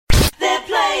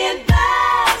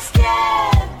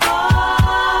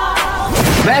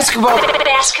Basketball.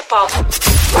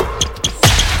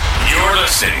 You're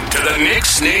listening to the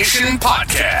Knicks Nation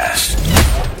podcast,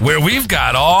 where we've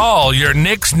got all your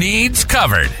Knicks needs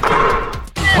covered.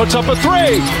 Puts up a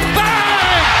three.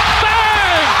 Bang!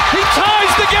 Bang! He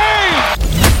ties the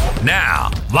game! Now,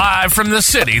 live from the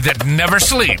city that never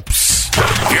sleeps,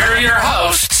 here are your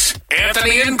hosts,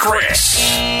 Anthony and Chris.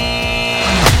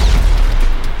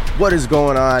 What is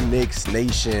going on, Knicks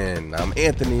Nation? I'm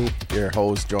Anthony, your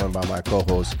host, joined by my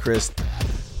co-host, Chris.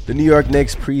 The New York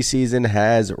Knicks preseason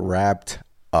has wrapped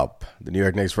up. The New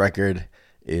York Knicks record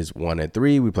is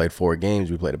 1-3. We played 4 games.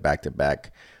 We played a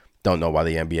back-to-back. Don't know why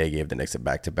the NBA gave the Knicks a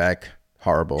back-to-back.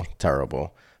 Horrible,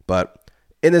 terrible. But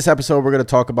in this episode, we're going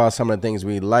to talk about some of the things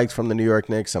we liked from the New York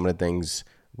Knicks, some of the things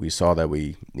we saw that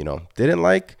we, didn't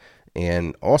like.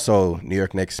 And also, New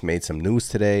York Knicks made some news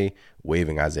today,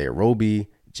 waiving Isaiah Roby,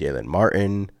 Jalen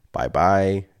Martin,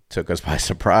 bye-bye, took us by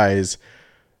surprise.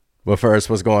 But first,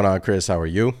 what's going on, Chris? How are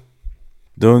you?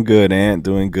 Doing good, Ant.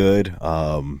 Doing good.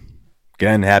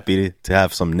 Again, happy to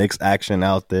have some Knicks action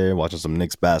out there, watching some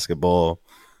Knicks basketball.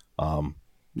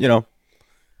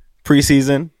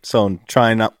 Preseason, so I'm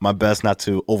trying my best not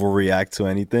to overreact to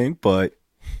anything. But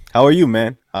how are you,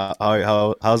 man?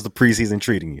 How's the preseason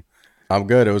treating you? I'm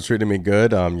good. It was treating me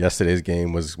good. Yesterday's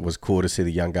game was cool to see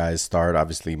the young guys start.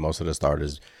 Obviously, most of the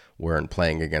starters weren't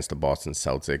playing against the Boston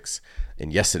Celtics in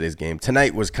yesterday's game.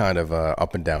 Tonight was kind of a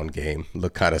up and down game.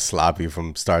 Looked kind of sloppy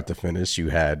from start to finish. You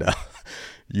had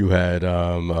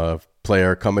a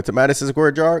player come into Madison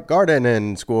Square Garden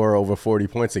and score over 40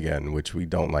 points again, which we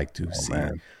don't like to see.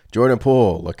 Man. Jordan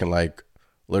Poole looking like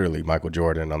literally Michael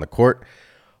Jordan on the court.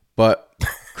 But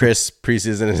Chris,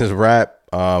 preseason is his wrap.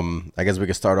 I guess we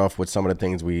could start off with some of the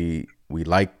things we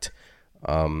liked.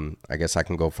 I guess I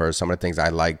can go first. Some of the things I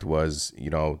liked was,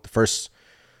 the first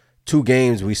 2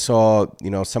 games we saw,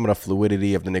 some of the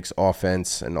fluidity of the Knicks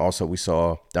offense. And also we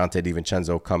saw Donte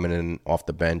DiVincenzo coming in off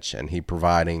the bench and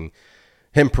providing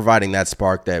that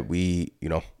spark that we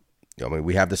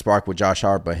have the spark with Josh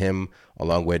Hart, but him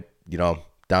along with,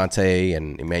 Donte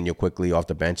and Emmanuel quickly off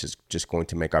the bench is just going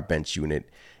to make our bench unit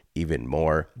even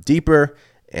more deeper.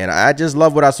 And I just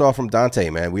love what I saw from Donte,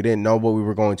 man. We didn't know what we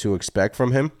were going to expect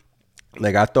from him.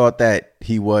 Like, I thought that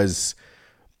he was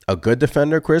a good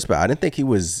defender, Chris, but I didn't think he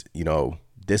was,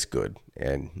 this good.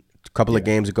 And a couple of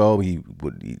games ago, he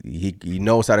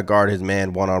knows how to guard his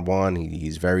man one-on-one.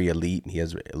 He's very elite. He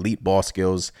has elite ball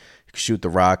skills. He can shoot the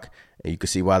rock. And you can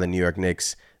see why the New York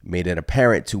Knicks made it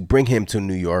apparent to bring him to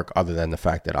New York, other than the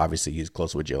fact that obviously he's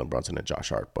close with Jalen Brunson and Josh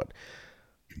Hart. But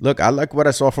look, I like what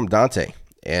I saw from Donte.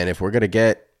 And if we're going to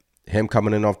get him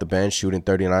coming in off the bench, shooting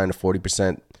 39 to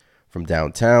 40% from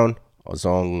downtown, as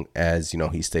long as,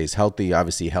 he stays healthy.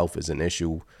 Obviously, health is an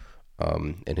issue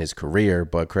in his career.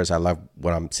 But, Chris, I love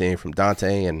what I'm seeing from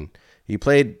Donte. And he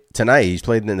played tonight. He's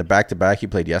played in the back-to-back. He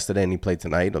played yesterday and he played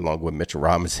tonight along with Mitchell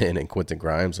Robinson and Quentin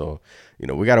Grimes. So,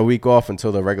 we got a week off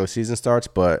until the regular season starts.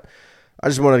 But I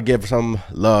just wanted to give some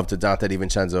love to Donte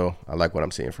DiVincenzo. I like what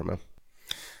I'm seeing from him.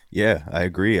 Yeah, I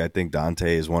agree. I think Donte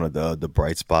is one of the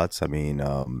bright spots. I mean,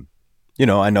 I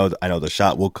know the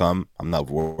shot will come. I'm not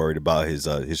worried about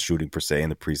his shooting per se in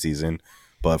the preseason,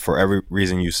 but for every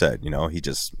reason you said, he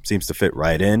just seems to fit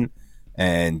right in,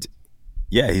 and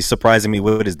yeah, he's surprising me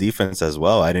with his defense as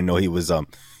well. I didn't know he was.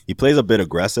 He plays a bit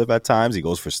aggressive at times. He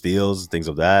goes for steals, things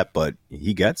of that, but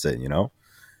he gets it,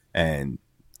 And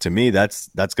to me, that's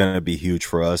going to be huge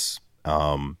for us.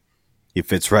 He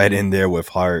fits right in there with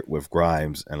Hart, with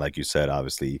Grimes, and like you said,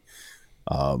 obviously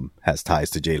has ties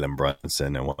to Jalen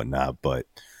Brunson and whatnot. But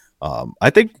I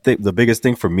think the biggest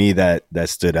thing for me that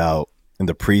stood out in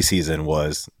the preseason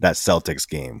was that Celtics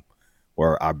game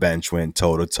where our bench went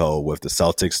toe-to-toe with the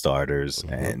Celtics starters.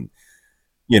 Mm-hmm. And,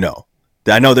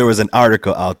 I know there was an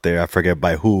article out there, I forget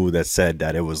by who, that said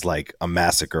that it was like a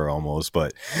massacre almost,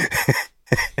 but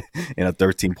in a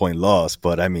 13-point loss.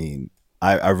 But, I mean,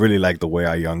 I really like the way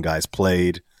our young guys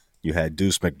played. You had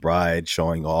Deuce McBride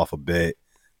showing off a bit,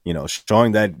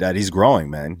 showing that he's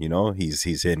growing, man. He's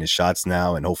hitting his shots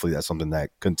now, and hopefully that's something that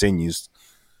continues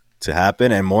to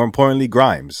happen. And more importantly,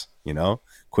 Grimes,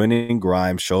 Quentin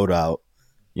Grimes showed out,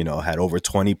 had over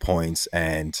 20 points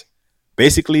and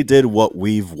basically did what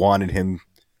we've wanted him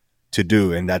to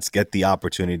do, and that's get the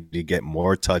opportunity to get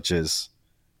more touches,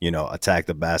 attack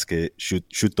the basket,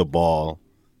 shoot the ball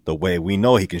the way we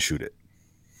know he can shoot it.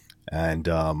 And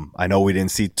I know we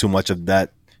didn't see too much of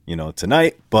that,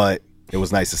 tonight, but it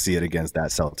was nice to see it against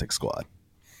that Celtic squad.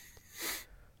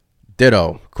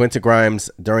 Ditto. Quentin Grimes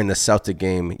during the Celtic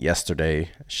game yesterday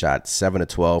shot 7 of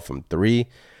 12 from 3,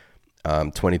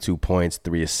 22 points,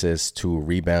 3 assists, 2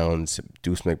 rebounds.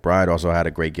 Deuce McBride also had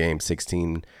a great game,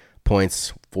 16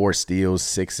 points, 4 steals,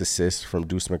 6 assists from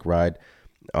Deuce McBride.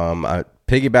 I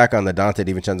piggyback on the Dante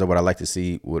DiVincenzo. What I like to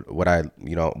see, what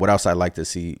else I like to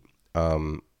see,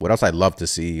 what else I'd love to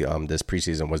see this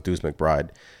preseason was Deuce McBride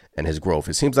and his growth.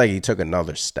 It seems like he took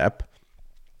another step.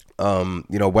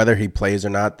 Whether he plays or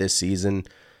not this season,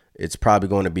 it's probably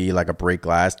going to be like a break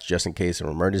glass just in case of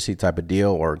an emergency type of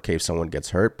deal or in case someone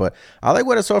gets hurt. But I like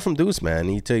what I saw from Deuce, man.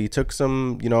 He took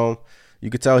some, you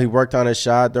could tell he worked on his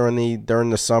shot during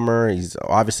the summer. He's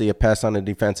obviously a pest on the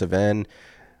defensive end,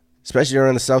 especially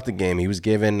during the Celtic game. He was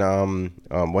giving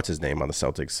what's his name on the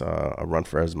Celtics a run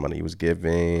for his money.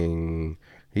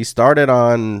 He started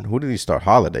on, who did he start?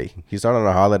 Holiday. He started on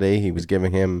a Holiday. He was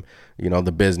giving him,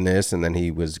 the business, and then he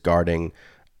was guarding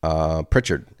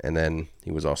Pritchard, and then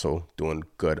he was also doing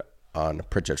good on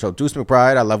Pritchard. So Deuce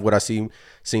McBride, I love what I seen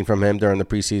from him during the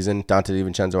preseason. Dante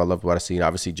DiVincenzo, I love what I seen.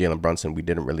 Obviously, Jalen Brunson, we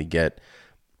didn't really get,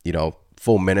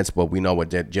 full minutes, but we know what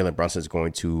Jalen Brunson is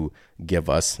going to give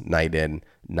us night in,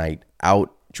 night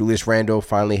out. Julius Randle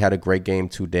finally had a great game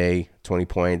today, 20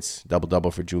 points,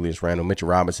 double-double for Julius Randle. Mitchell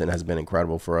Robinson has been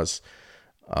incredible for us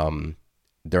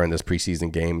during this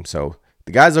preseason game. So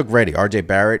the guys look ready. RJ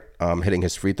Barrett hitting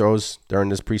his free throws during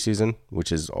this preseason,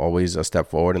 which is always a step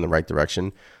forward in the right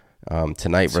direction.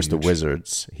 Tonight versus the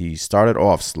Wizards, he started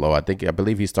off slow. I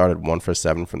believe he started 1 for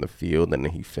 7 from the field, and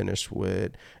then he finished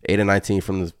with 8 of 19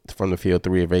 from the field,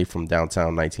 3 of 8 from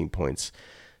downtown, 19 points,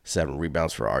 7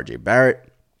 rebounds for RJ Barrett.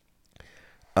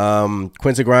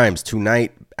 Quincy Grimes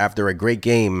tonight, after a great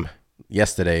game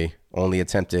yesterday, only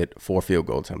attempted 4 field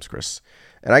goal attempts, Chris.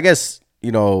 And I guess,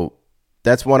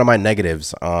 that's one of my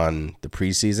negatives on the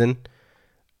preseason.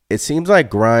 It seems like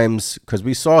Grimes, because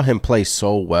we saw him play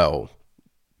so well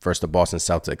versus the Boston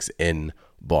Celtics in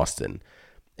Boston,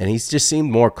 and he's just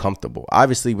seemed more comfortable.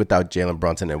 Obviously, without Jalen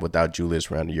Brunson and without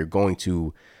Julius Randle, you're going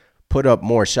to put up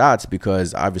more shots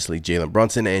because obviously Jalen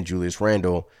Brunson and Julius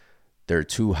Randle, they're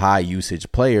 2 high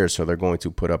usage players, so they're going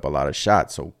to put up a lot of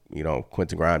shots. So,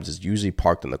 Quentin Grimes is usually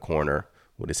parked in the corner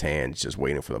with his hands just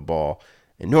waiting for the ball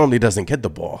and normally doesn't get the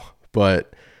ball.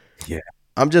 But yeah,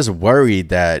 I'm just worried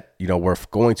that, we're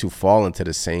going to fall into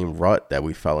the same rut that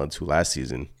we fell into last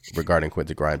season regarding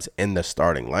Quentin Grimes in the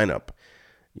starting lineup.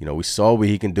 We saw what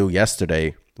he can do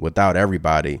yesterday without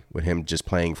everybody, with him just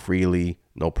playing freely,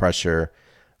 no pressure.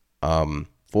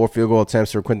 4 field goal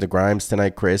attempts for Quentin Grimes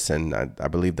tonight, Chris, and I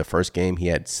believe the first game he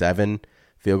had 7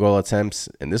 field goal attempts.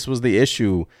 And this was the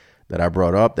issue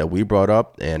that we brought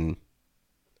up, and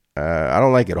I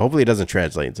don't like it. Hopefully it doesn't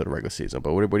translate into the regular season.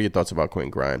 But what are your thoughts about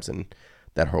Quentin Grimes and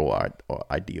that whole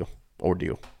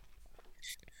ordeal?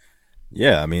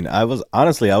 Yeah, I mean, I was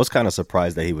kind of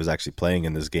surprised that he was actually playing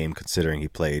in this game, considering he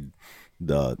played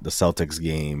the Celtics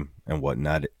game and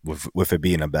whatnot, with it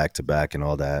being a back-to-back and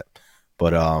all that.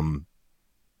 But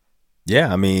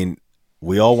yeah, I mean,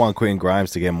 we all want Quentin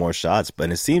Grimes to get more shots,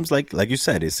 but it seems like you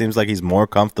said, it seems like he's more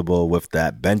comfortable with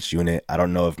that bench unit. I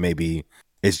don't know if maybe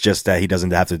it's just that he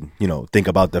doesn't have to, think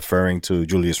about deferring to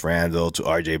Julius Randle, to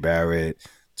RJ Barrett,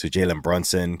 to Jalen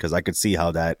Brunson, because I could see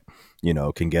how that,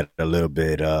 can get a little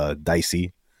bit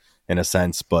dicey in a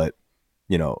sense. But,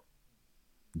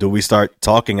 do we start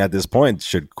talking at this point?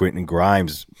 Should Quentin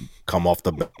Grimes come off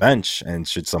the bench, and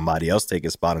should somebody else take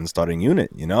his spot in the starting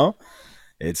unit?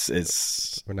 It's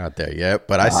we're not there yet,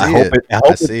 but I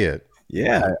see it.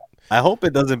 Yeah. I hope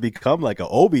it doesn't become like an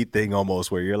Obi thing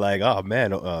almost, where you're like, oh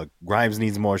man, Grimes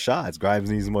needs more shots. But,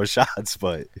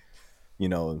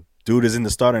 dude is in the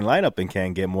starting lineup and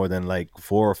can't get more than like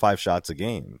 4 or 5 shots a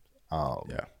game.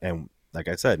 Yeah. And like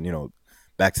I said,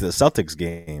 back to the Celtics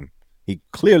game, he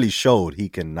clearly showed he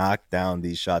can knock down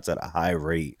these shots at a high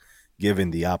rate,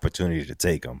 given the opportunity to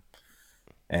take them.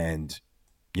 And,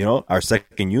 our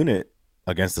second unit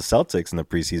against the Celtics in the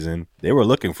preseason, they were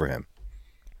looking for him.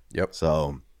 Yep.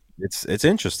 So it's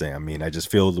interesting. I mean, I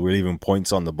just feel we're leaving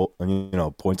points on the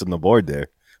board there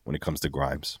when it comes to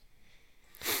Grimes.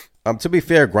 To be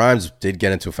fair, Grimes did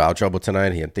get into foul trouble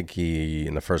tonight. I think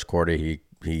in the first quarter he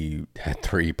had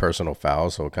 3 personal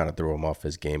fouls, so it kind of threw him off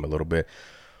his game a little bit.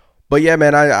 But yeah,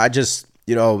 man, I just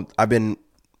I've been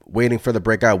waiting for the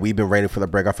breakout. We've been waiting for the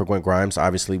breakout for Quentin Grimes.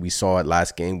 Obviously, we saw it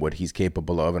last game what he's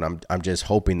capable of, and I'm just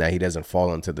hoping that he doesn't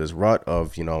fall into this rut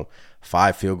of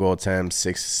 5 field goal attempts,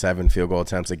 6, 7 field goal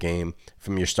attempts a game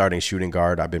from your starting shooting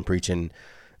guard. I've been preaching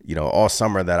all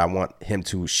summer that I want him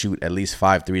to shoot at least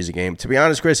 5 threes a game. To be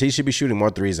honest, Chris, he should be shooting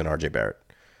more threes than RJ Barrett.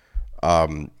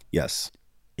 Yes.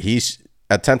 He's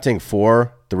attempting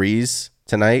 4 threes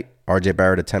tonight. RJ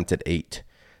Barrett attempted 8.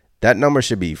 That number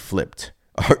should be flipped.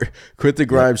 Quentin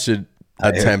Grimes should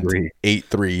attempt 8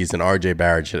 threes and RJ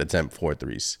Barrett should attempt 4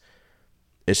 threes.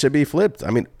 It should be flipped. I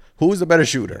mean, who's the better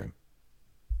shooter?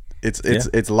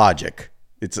 It's logic.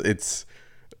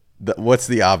 What's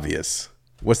the obvious?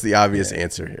 What's the obvious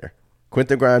answer here?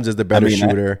 Quentin Grimes is the better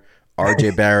shooter.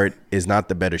 RJ Barrett is not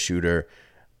the better shooter.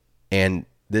 And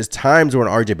there's times when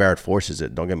RJ Barrett forces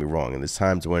it. Don't get me wrong. And there's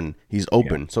times when he's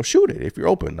open. So shoot it if you're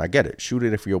open. I get it. Shoot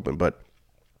it if you're open. But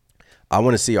I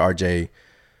want to see RJ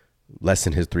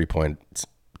lessen his 3-point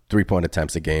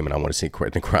attempts a game, and I want to see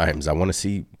Quentin Grimes. I want to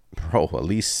see, at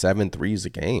least 7 threes a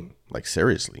game. Like,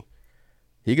 seriously.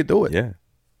 He could do it. Yeah.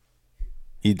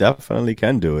 He definitely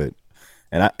can do it.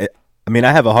 And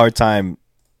I have a hard time,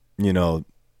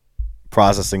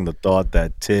 processing the thought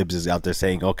that Tibbs is out there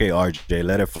saying, okay, RJ,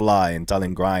 let it fly, and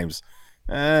telling Grimes,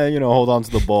 hold on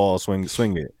to the ball, swing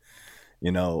it.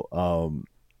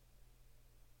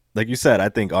 Like you said, I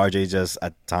think RJ just,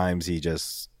 at times, he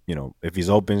just, if he's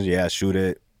open, shoot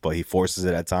it, but he forces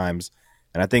it at times.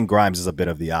 And I think Grimes is a bit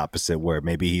of the opposite, where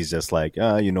maybe he's just like,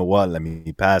 you know what, let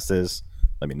me pass this.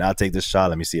 Let me not take this shot.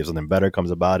 Let me see if something better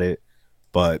comes about it.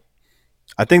 But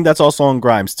I think that's also on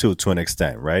Grimes, too, to an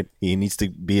extent, right? He needs to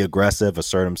be aggressive,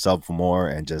 assert himself more,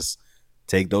 and just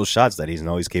take those shots that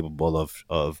he's capable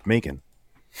of making.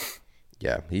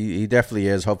 Yeah, he definitely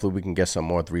is. Hopefully we can get some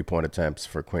more 3-point attempts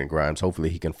for Quentin Grimes. Hopefully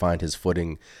he can find his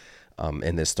footing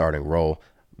in this starting role,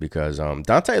 because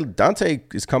Dante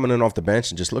is coming in off the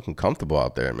bench and just looking comfortable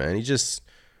out there, man. It's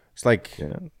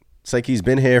like he's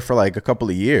been here for like a couple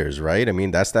of years, right? I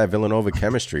mean, that's that Villanova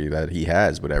chemistry that he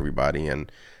has with everybody,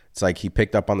 and it's like he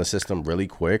picked up on the system really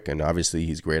quick, and obviously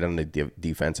he's great on the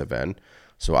defensive end.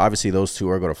 So obviously those two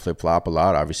are going to flip-flop a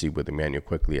lot, obviously with Emmanuel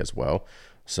Quickly as well.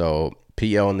 So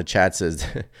PL in the chat says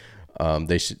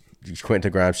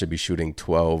Quentin Grimes should be shooting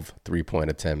 12 3-point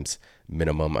attempts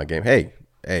minimum a game. Hey,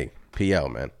 PL,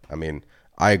 man. I mean,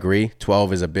 I agree.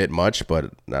 12 is a bit much,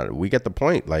 but we get the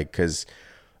point. Like, because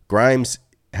Grimes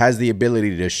has the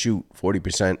ability to shoot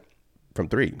 40% from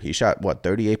 3. He shot,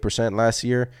 38% last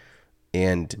year?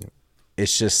 And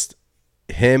it's just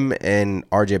him and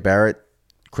RJ Barrett.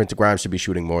 Quentin Grimes should be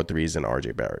shooting more threes than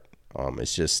RJ Barrett.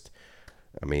 It's just,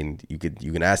 I mean, you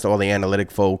can ask all the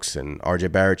analytic folks, and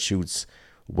RJ Barrett shoots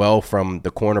well from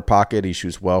the corner pocket. He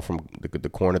shoots well from the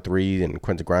corner 3, and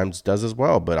Quentin Grimes does as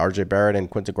well. But RJ Barrett and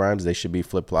Quentin Grimes, they should be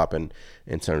flip-flopping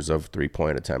in terms of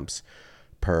 3-point attempts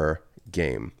per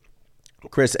game.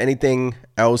 Chris, anything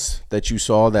else that you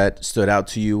saw that stood out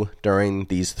to you during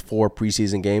these 4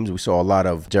 preseason games? We saw a lot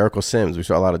of Jericho Sims.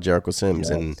 Yes.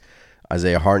 And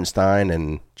Isaiah Hartenstein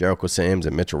and Jericho Sims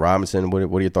and Mitchell Robinson. What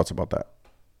are your thoughts about that?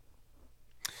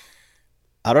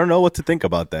 I don't know what to think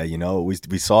about that.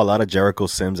 We saw a lot of Jericho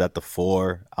Sims at the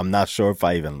 4. I'm not sure if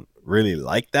I even really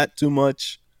like that too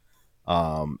much.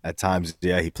 At times,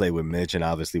 he played with Mitch and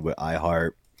obviously with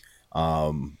iHeart.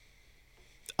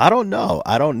 I don't know.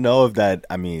 I don't know if that,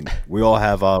 I mean, we all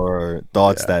have our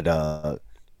thoughts that,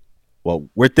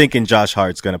 we're thinking Josh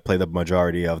Hart's going to play the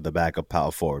majority of the backup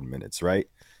power forward minutes, right?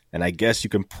 And I guess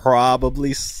you can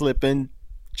probably slip in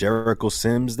Jericho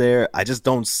Sims there. I just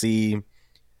don't see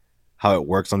how it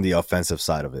works on the offensive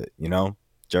side of it.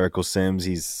 Jericho Sims,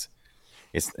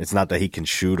 it's not that he can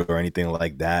shoot or anything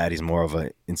like that. He's more of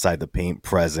a inside the paint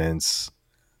presence.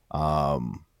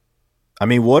 I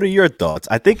mean, what are your thoughts?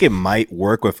 I think it might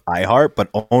work with iHeart,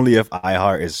 but only if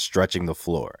iHeart is stretching the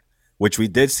floor, which we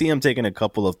did see him taking a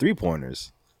couple of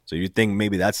 3-pointers. So you think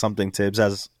maybe that's something Tibbs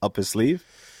has up his sleeve?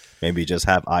 Maybe just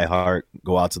have iHeart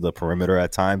go out to the perimeter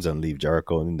at times and leave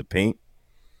Jericho in the paint?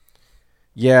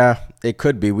 Yeah, it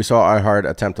could be. We saw iHeart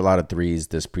attempt a lot of threes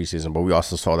this preseason, but we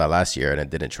also saw that last year, and it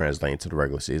didn't translate into the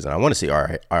regular season. I want to see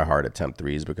iHeart attempt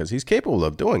threes because he's capable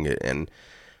of doing it. And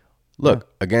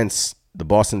look, against the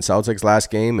Boston Celtics last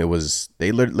game,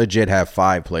 they legit have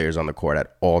 5 players on the court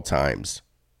at all times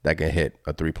that can hit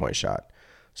a 3-point shot.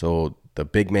 So the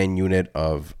big man unit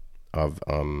of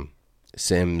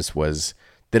Sims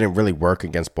didn't really work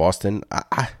against Boston.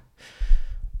 I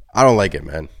don't like it,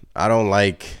 man. I don't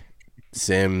like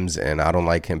Sims, and I don't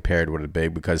like him paired with a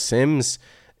big, because Sims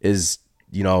is,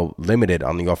 limited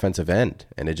on the offensive end,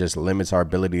 and it just limits our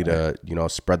ability to,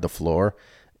 spread the floor.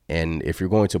 And if you're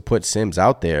going to put Sims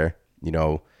out there,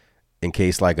 in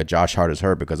case like a Josh Hart is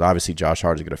hurt, because obviously Josh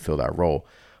Hart is going to fill that role.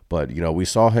 But, we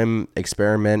saw him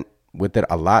experiment with it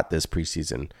a lot this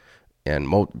preseason.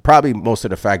 And probably most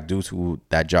of the fact due to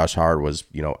that Josh Hart was,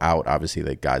 out. Obviously,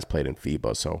 the guys played in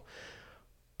FIBA. So,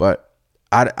 but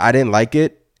I didn't like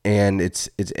it. And it's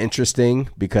interesting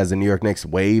because the New York Knicks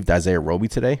waived Isaiah Roby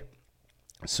today.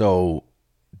 So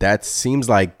that seems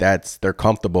like they're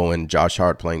comfortable in Josh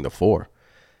Hart playing the 4.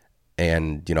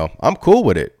 And, I'm cool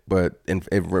with it. But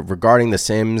regarding the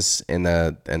Sims and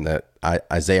the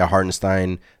Isaiah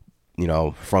Hartenstein,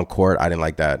 front court. I didn't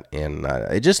like that, and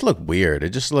it just looked weird.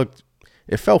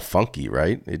 It felt funky,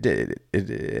 right? It did. It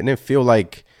didn't feel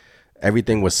like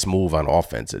everything was smooth on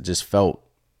offense. It just felt,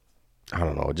 I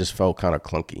don't know. It just felt kind of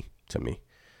clunky to me.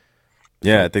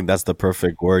 Yeah, I think that's the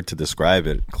perfect word to describe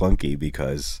it, clunky,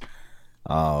 because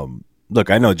look,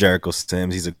 I know Jericho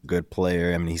Sims, he's a good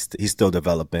player. I mean, he's still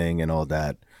developing and all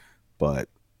that, but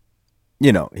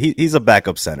he's a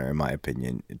backup center in my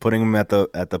opinion. Putting him at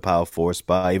the power forward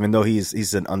spot, even though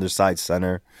he's an undersized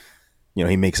center,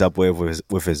 he makes up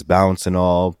with his bounce and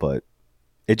all, but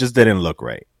it just didn't look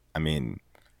right. I mean,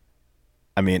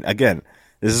 again,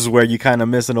 this is where you kind of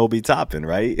miss an Obi Toppin,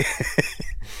 right?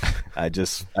 I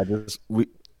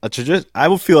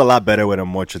would feel a lot better with a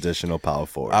more traditional power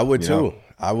forward. I would too.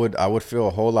 I would feel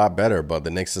a whole lot better, but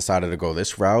the Knicks decided to go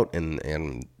this route, and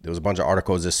there was a bunch of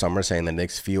articles this summer saying the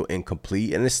Knicks feel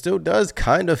incomplete, and it still does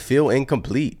kind of feel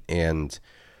incomplete. And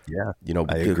yeah,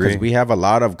 because we have a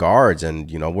lot of guards,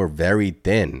 and we're very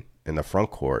thin in the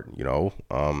front court.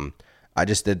 I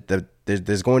just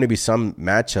there's going to be some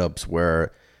matchups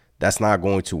where that's not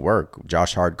going to work.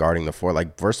 Josh Hart guarding the four,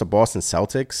 like versus the Boston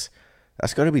Celtics,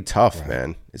 that's going to be tough,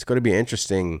 man. It's going to be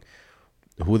interesting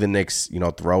who the Knicks,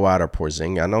 throw out or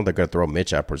Porzingis. I know they're going to throw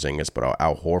Mitch at Porzingis, but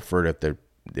Al Horford,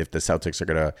 if the Celtics are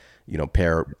going to,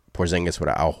 pair Porzingis with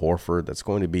Al Horford, that's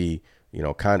going to be,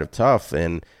 kind of tough.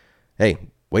 And hey,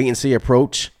 wait and see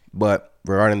approach. But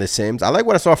regarding the Sims, I like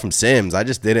what I saw from Sims. I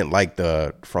just didn't like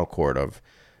the front court of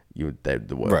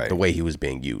the way he was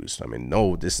being used. I mean,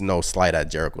 no, this is no slight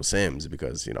at Jericho Sims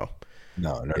because, it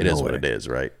is what it is,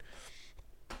 right?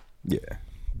 Yeah.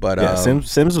 But yeah,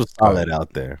 Sims was solid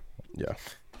out there. Yeah,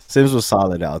 Sims was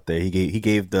solid out there. He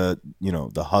gave the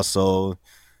the hustle.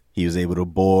 He was able to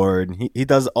board. He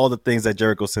does all the things that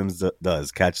Jericho Sims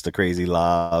does. Catch the crazy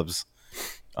lobs.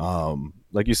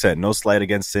 Like you said, no slight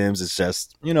against Sims. It's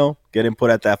just getting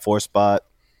put at that 4 spot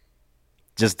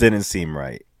just didn't seem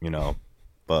right.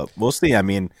 But we'll see. I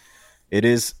mean, it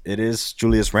is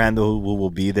Julius Randle who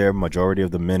will be there majority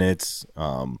of the minutes.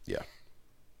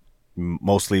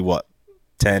 Mostly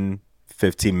 10,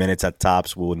 15 minutes at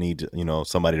tops. We'll need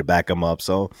somebody to back him up.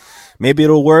 So maybe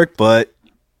it'll work, but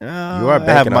you are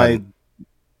banking on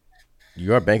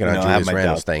Julius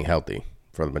Randle staying healthy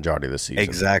for the majority of the season.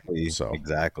 Exactly. So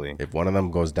exactly. If one of them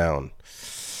goes down,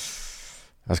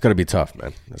 that's going to be tough,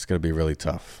 man. That's going to be really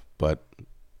tough. But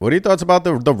what are your thoughts about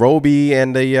the Roby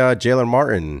and the Jalen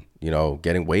Martin,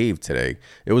 getting waived today?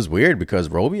 It was weird because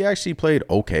Roby actually played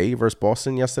okay versus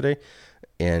Boston yesterday.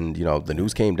 And, the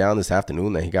news came down this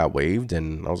afternoon that he got waived.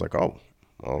 And I was like, oh,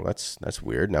 well, that's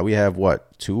weird. Now we have,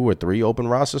 2 or 3 open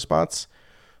roster spots?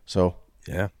 So,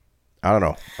 yeah. I don't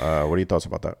know. What are your thoughts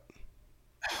about that?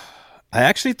 I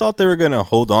actually thought they were going to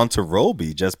hold on to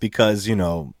Roby just because,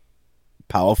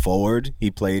 power forward.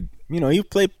 He played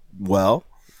well.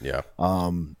 Yeah.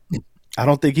 I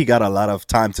don't think he got a lot of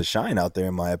time to shine out there,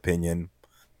 in my opinion.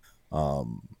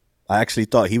 I actually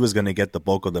thought he was going to get the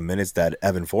bulk of the minutes that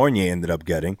Evan Fournier ended up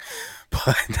getting,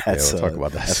 but we'll talk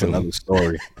about that that's soon. Another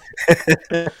story.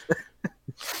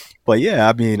 But yeah,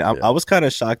 I mean, I was kind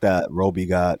of shocked that Roby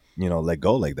got let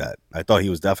go like that. I thought he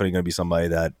was definitely going to be somebody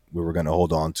that we were going to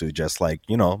hold on to, just like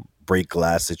break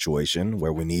glass situation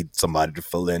where we need somebody to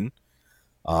fill in.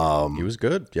 He was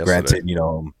good yesterday. Granted,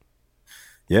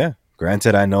 yeah.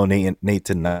 Granted, I know Nate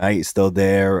tonight is still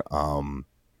there.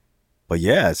 But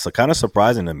yeah, it's kind of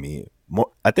surprising to me.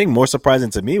 I think more surprising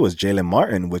to me was Jalen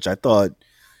Martin, which I thought,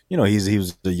 he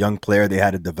was a young player they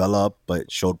had to develop, but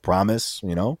showed promise.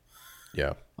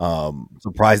 Yeah.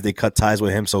 Surprised they cut ties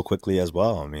with him so quickly as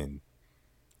well. I mean,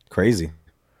 crazy.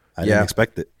 I didn't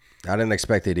expect it. I didn't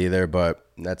expect it either, but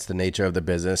that's the nature of the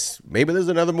business. Maybe there's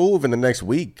another move in the next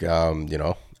week.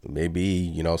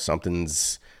 Maybe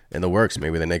something's in the works.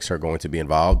 Maybe the Knicks are going to be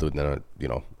involved with a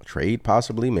trade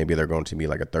possibly. Maybe they're going to be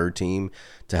like a third team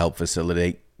to help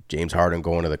facilitate James Harden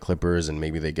going to the Clippers, and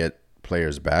maybe they get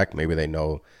players back. Maybe they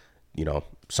know,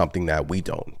 something that we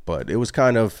don't. But it was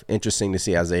kind of interesting to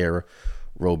see Isaiah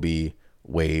Roby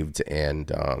waived and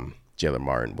Jalen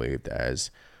Martin waived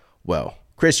as well.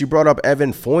 Chris, you brought up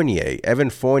Evan Fournier. Evan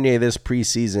Fournier this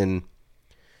preseason,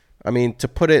 I mean, to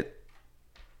put it,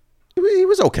 he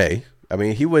was okay. I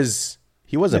mean, he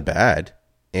wasn't bad.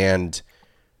 And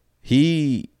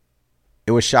it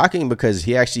was shocking because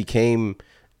he actually came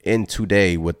in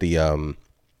today with the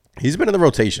he's been in the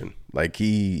rotation. Like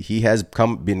he has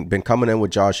been coming in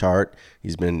with Josh Hart.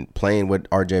 He's been playing with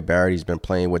RJ Barrett. He's been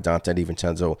playing with Dante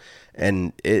DiVincenzo,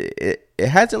 and it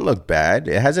hasn't looked bad.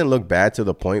 It hasn't looked bad to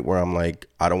the point where I'm like,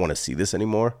 I don't want to see this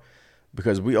anymore,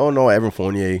 because we all know Evan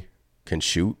Fournier can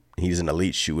shoot. He's an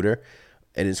elite shooter,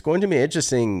 And it's going to be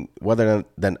interesting whether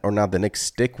or not the Knicks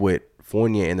stick with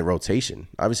Fournier in the rotation.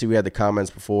 Obviously, we had the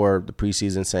comments before the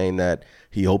preseason saying that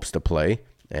he hopes to play,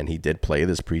 and he did play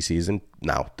this preseason.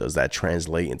 Now, does that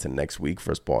translate into next week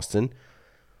versus Boston?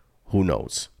 Who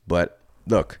knows? But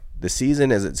look, the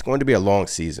season it's going to be a long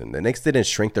season. The Knicks didn't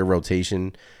shrink their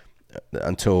rotation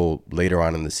until later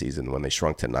on in the season when they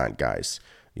shrunk to 9 guys.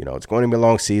 It's going to be a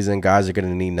long season. Guys are going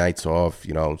to need nights off,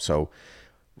 so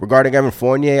regarding Evan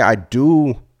Fournier, I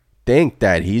do think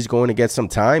that he's going to get some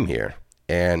time here.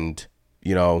 And,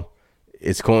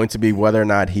 it's going to be whether or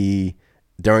not he,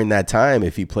 during that time,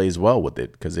 if he plays well with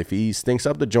it. Because if he stinks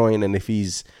up the joint and if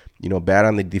he's, bad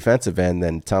on the defensive end,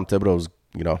 then Tom Thibodeau's,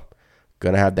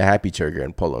 going to have the happy trigger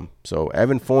and pull him. So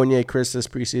Evan Fournier, Chris, this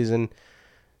preseason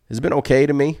has been okay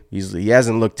to me. He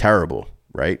hasn't looked terrible,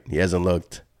 right? He hasn't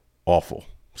looked awful.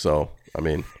 So, I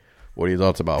mean, what are your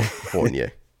thoughts about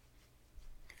Fournier?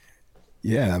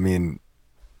 Yeah, I mean,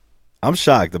 I'm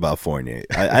shocked about Fournier.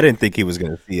 I didn't think he was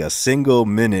going to see a single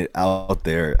minute out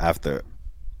there after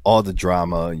all the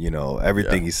drama,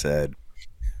 everything he said.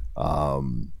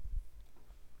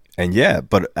 And yeah,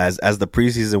 but as the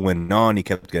preseason went on, he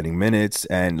kept getting minutes.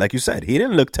 And like you said, he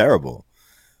didn't look terrible.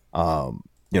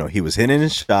 He was hitting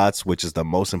his shots, which is the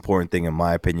most important thing, in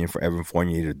my opinion, for Evan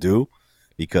Fournier to do.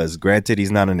 Because granted, he's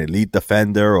not an elite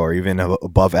defender or even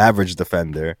above average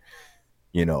defender.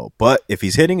 But if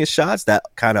he's hitting his shots, that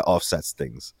kind of offsets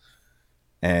things.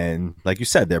 And like you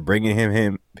said, they're bringing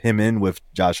him in with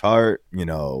Josh Hart.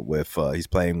 With he's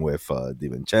playing with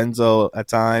DiVincenzo at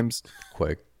times.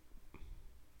 Quick.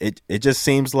 It just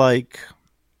seems like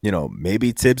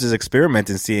maybe Tibbs is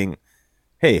experimenting, seeing,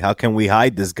 hey, how can we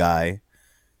hide this guy,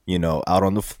 out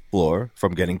on the floor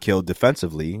from getting killed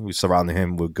defensively? We surround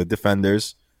him with good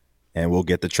defenders, and we'll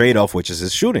get the trade off, which is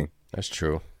his shooting. That's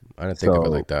true. I didn't think of it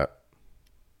like that.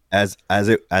 As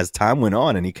time went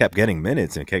on and he kept getting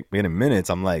minutes,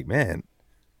 I'm like, man,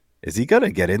 is he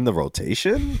gonna get in the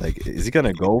rotation? Like, is he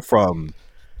gonna go from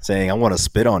saying I want to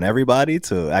spit on everybody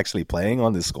to actually playing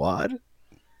on this squad?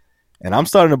 And I'm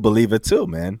starting to believe it too,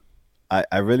 man.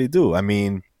 I really do. I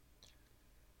mean,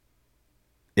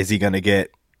 is he gonna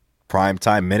get prime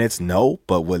time minutes? No,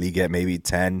 but will he get maybe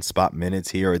 10 spot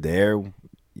minutes here or there?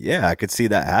 Yeah, I could see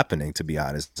that happening, to be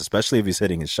honest, especially if he's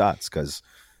hitting his shots, because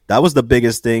that was the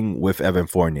biggest thing with Evan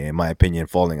Fournier, in my opinion,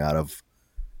 falling out of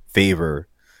favor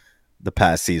the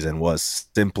past season, was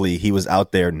simply he was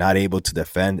out there not able to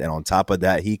defend, and on top of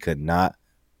that, he could not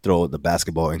throw the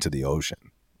basketball into the ocean.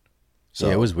 So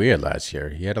yeah, it was weird last year.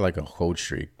 He had like a cold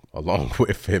streak along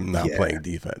with him not playing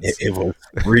defense. It was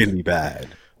really bad.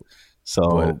 So,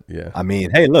 But, yeah. I mean,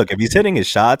 hey, look, if he's hitting his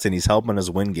shots and he's helping us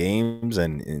win games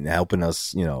and helping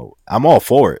us, I'm all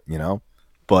for it,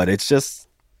 But it's just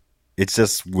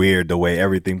weird the way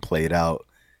everything played out.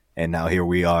 And now here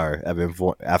we are.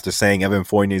 After saying Evan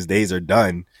Fournier's days are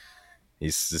done,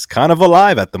 he's just kind of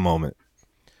alive at the moment.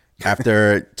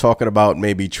 After talking about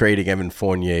maybe trading Evan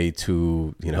Fournier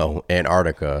to,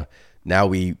 Antarctica, now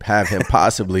we have him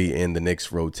possibly in the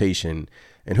Knicks rotation.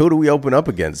 And who do we open up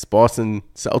against? Boston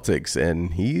Celtics.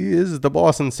 And he is the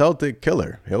Boston Celtic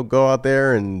killer. He'll go out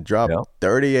there and drop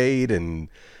 38. And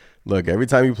look, every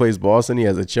time he plays Boston, he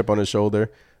has a chip on his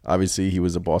shoulder. Obviously, he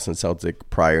was a Boston Celtic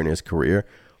prior in his career.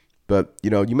 But,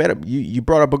 you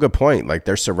brought up a good point. Like,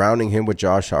 they're surrounding him with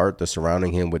Josh Hart. They're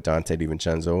surrounding him with Dante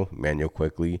DiVincenzo, Manuel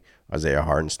Quickley, Isaiah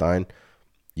Hartenstein.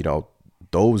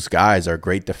 Those guys are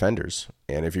great defenders.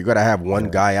 And if you're going to have one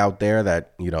guy out there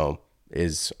that,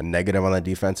 is a negative on the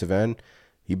defensive end,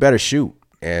 he better shoot.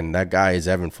 And that guy is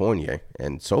Evan Fournier.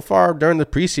 And so far during the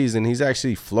preseason, he's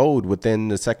actually flowed within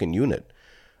the second unit.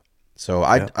 So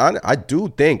I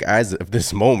do think as of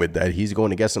this moment that he's going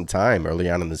to get some time early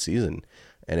on in the season.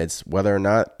 And it's whether or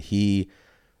not he,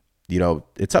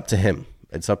 it's up to him.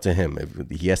 It's up to him.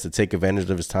 If he has to take advantage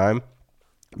of his time,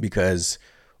 because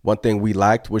one thing we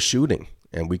lacked was shooting.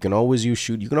 And we can always use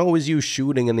shoot. You can always use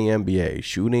shooting in the NBA.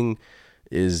 Shooting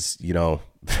is,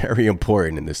 very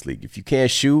important in this league. If you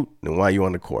can't shoot, then why are you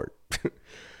on the court?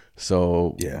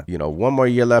 So, one more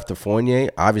year left of Fournier.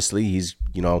 Obviously, he's,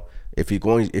 if he's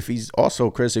going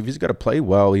to play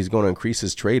well, he's going to increase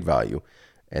his trade value.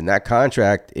 And that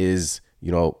contract is,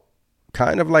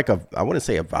 kind of like I wouldn't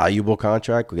say a valuable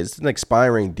contract, because it's an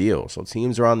expiring deal. So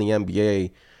teams around the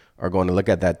NBA are going to look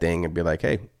at that thing and be like,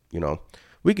 hey,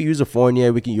 we could use a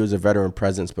Fournier, we can use a veteran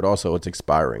presence, but also it's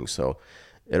expiring. So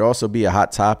it'd also be a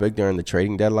hot topic during the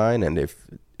trading deadline. And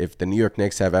if the New York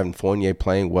Knicks have Evan Fournier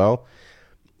playing well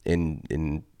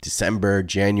in December,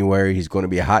 January, he's going to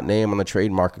be a hot name on the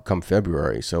trade market come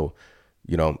February. So,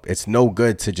 it's no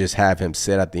good to just have him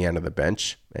sit at the end of the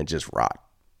bench and just rot.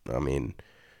 I mean,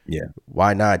 Yeah.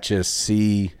 Why not just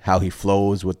see how he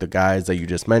flows with the guys that you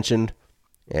just mentioned?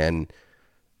 And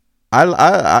I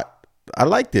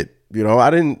liked it. I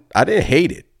didn't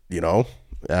hate it.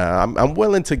 I'm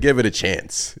willing to give it a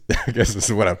chance. I guess this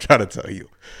is what I'm trying to tell you,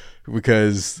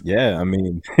 because Yeah, I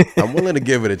mean, I'm willing to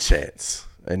give it a chance,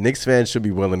 and Knicks fans should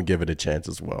be willing to give it a chance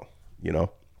as well.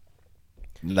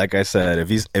 like I said,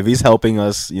 if he's helping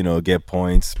us, get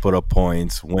points, put up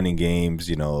points, winning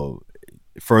games,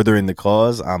 furthering the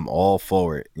cause, I'm all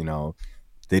for it.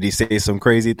 Did he say some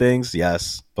crazy things?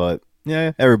 Yes, but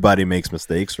yeah, everybody makes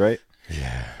mistakes, right?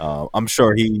 Yeah. I'm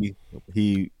sure he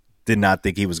did not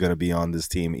think he was going to be on this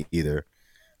team either,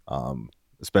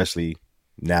 especially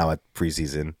now at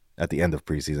the end of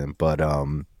preseason. But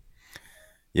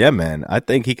yeah, man, I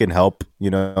think he can help.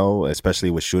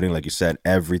 Especially with shooting, like you said,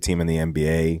 every team in the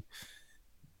NBA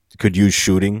could use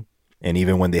shooting, and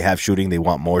even when they have shooting, they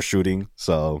want more shooting.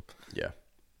 So Yeah.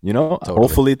 Totally.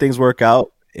 Hopefully things work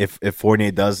out. If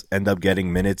Fournier does end up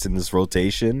getting minutes in this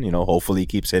rotation, hopefully he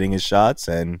keeps hitting his shots,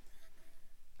 and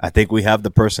I think we have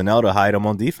the personnel to hide him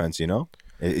on defense.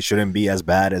 It shouldn't be as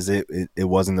bad as it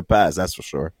was in the past. That's for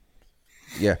sure.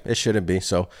 Yeah, it shouldn't be.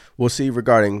 So we'll see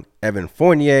regarding Evan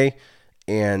Fournier.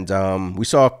 And we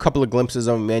saw a couple of glimpses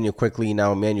of Emmanuel Quickley.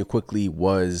 Now, Emmanuel Quickley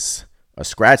was a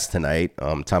scratch tonight.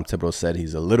 Tom Thibodeau said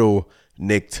he's a little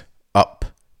nicked up.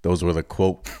 Those were the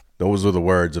quote. Those were the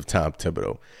words of Tom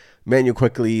Thibodeau. Emmanuel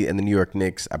Quickley and the New York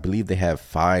Knicks, I believe they have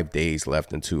 5 days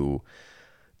left into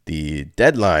the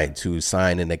deadline to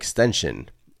sign an extension.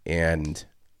 And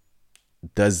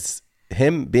does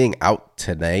him being out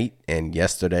tonight and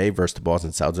yesterday versus the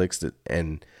Boston Celtics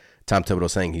and Tom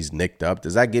Thibodeau saying he's nicked up,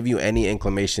 does that give you any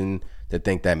inclination to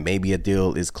think that maybe a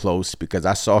deal is close? Because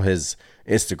I saw his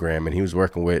Instagram and he was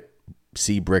working with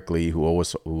C. Brickley, who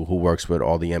works with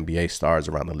all the NBA stars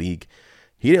around the league.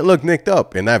 He didn't look nicked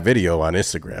up in that video on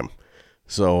Instagram.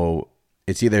 So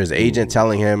it's either his agent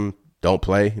telling him don't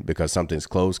play because something's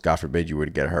close. God forbid you were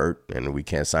to get hurt and we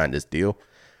can't sign this deal.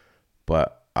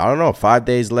 But I don't know. 5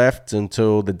 days left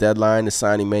until the deadline to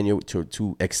sign Emmanuel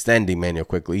to extend Emmanuel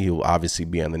Quickley. He will obviously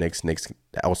be on the Knicks. Knicks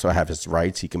also have his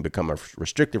rights. He can become a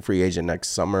restricted free agent next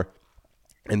summer,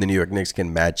 and the New York Knicks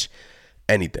can match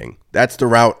anything. That's the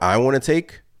route I want to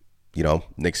take.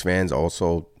 Knicks fans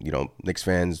also, Knicks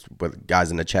fans, with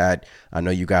guys in the chat, I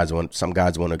know some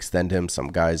guys want to extend him. Some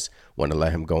guys want to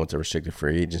let him go into restricted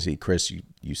free agency. Chris,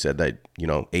 you said that,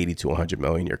 80 to 100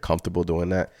 million, you're comfortable doing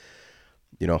that.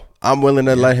 I'm willing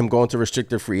to let him go into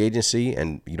restricted free agency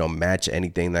and, match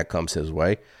anything that comes his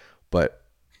way. But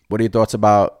what are your thoughts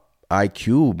about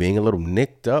IQ being a little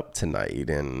nicked up tonight?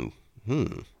 And,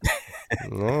 I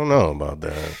don't know about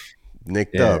that.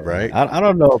 Nicked up, right? I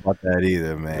don't know about that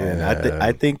either, man. Yeah.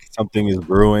 I think something is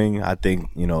brewing. I think,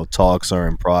 talks are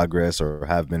in progress or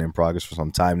have been in progress for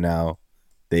some time now.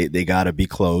 They got to be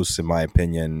close, in my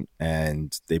opinion.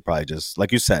 And they probably just,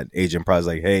 like you said, agent probably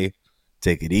like, hey,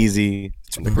 take it easy.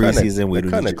 It's preseason. We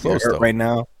don't need to get hurt right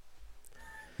now.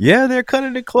 Yeah, they're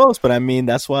cutting it close, but I mean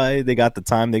that's why they got the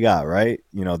time they got, right?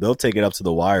 They'll take it up to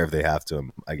the wire if they have to,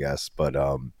 I guess. But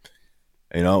I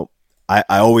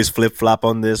always flip flop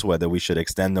on this whether we should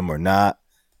extend them or not.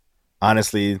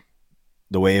 Honestly,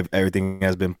 the way everything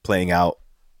has been playing out,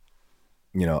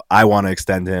 I want to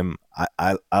extend him.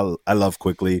 I love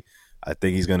Quickley. I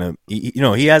think he's gonna.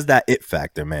 He has that it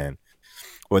factor, man.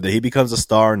 Whether he becomes a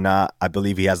star or not, I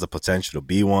believe he has the potential to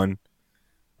be one.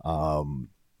 I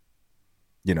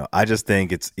just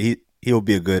think he'll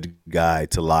be a good guy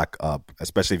to lock up,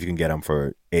 especially if you can get him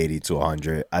for 80 to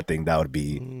 100. I think that would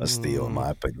be a steal, in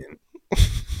my opinion.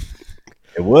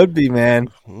 It would be, man.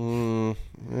 I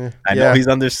know he's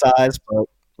undersized, but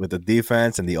with the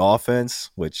defense and the offense,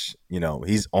 which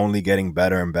he's only getting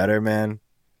better and better, man.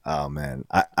 Oh man,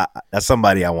 I that's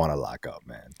somebody I want to lock up,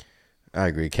 man. I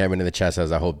agree. Cameron in the chat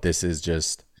says, I hope this is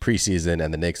just preseason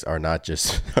and the Knicks are not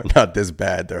this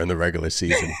bad during the regular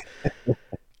season.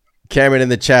 Cameron in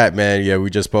the chat, man. Yeah, we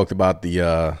just spoke about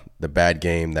the bad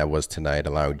game that was tonight,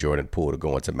 allowing Jordan Poole to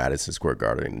go into Madison Square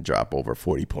Garden and drop over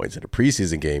 40 points in a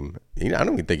preseason game. I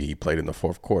don't even think he played in the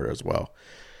fourth quarter as well.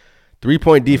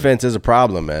 3-point defense is a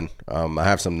problem, man. I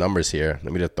have some numbers here.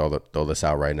 Let me just throw this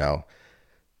out right now.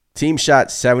 Team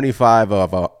shot 75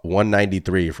 of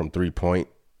 193 from 3-point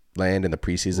land in the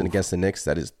preseason against the Knicks.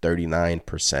 That is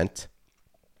 39%.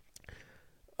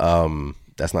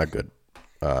 That's not good.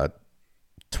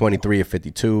 23 of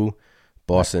 52.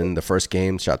 Boston, the first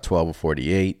game, shot 12 of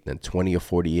 48, then 20 of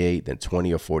 48, then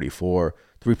 20 of 44.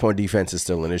 3-point defense is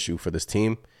still an issue for this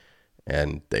team,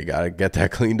 and they got to get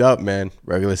that cleaned up, man.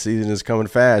 Regular season is coming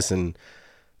fast, and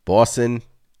Boston,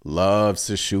 loves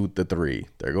to shoot the three.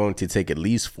 They're going to take at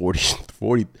least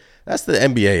 40. That's the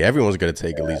NBA. Everyone's going to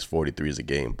take at least 43s a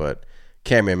game. But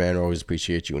Cameron, man, I always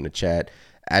appreciate you in the chat.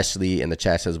 Ashley in the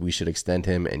chat says we should extend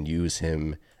him and use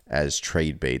him as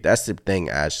trade bait. That's the thing,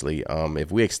 Ashley.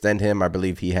 If we extend him, I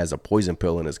believe he has a poison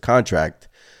pill in his contract.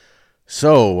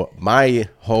 So my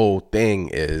whole thing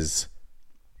is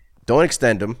don't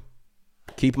extend him.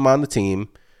 Keep him on the team.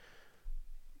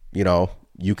 You know,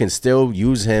 you can still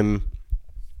use him.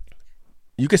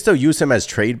 You can still use him as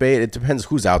trade bait. It depends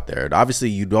who's out there. Obviously,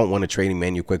 you don't want to trade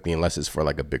Emmanuel quickly unless it's for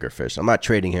like a bigger fish. I'm not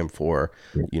trading him for,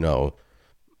 you know,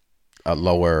 a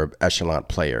lower echelon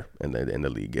player in the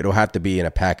league. It'll have to be in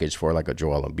a package for like a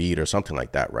Joel Embiid or something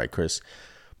like that, right, Chris?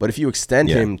 But if you extend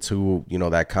him to, you know,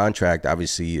 that contract,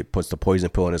 obviously it puts the poison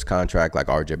pill in his contract, like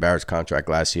RJ Barrett's contract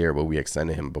last year, where we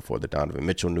extended him before the Donovan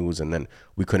Mitchell news, and then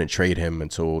we couldn't trade him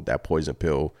until that poison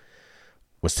pill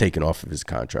was taken off of his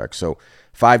contract. So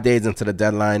 5 days into the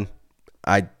deadline,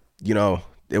 it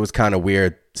was kind of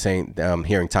weird hearing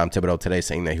Tom Thibodeau today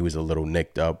saying that he was a little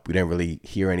nicked up. We didn't really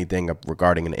hear anything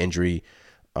regarding an injury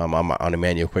on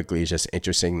Emmanuel quickly. It's just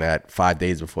interesting that 5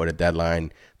 days before the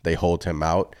deadline, they hold him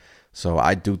out. So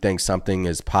I do think something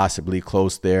is possibly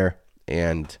close there.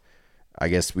 And I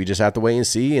guess we just have to wait and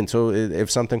see until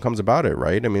if something comes about it,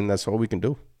 right? I mean, that's all we can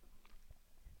do.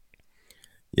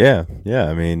 Yeah.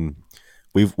 I mean,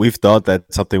 we've thought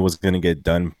that something was going to get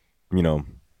done, you know,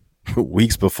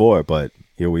 weeks before, but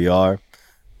here we are.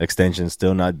 Extension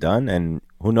still not done, and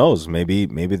who knows? Maybe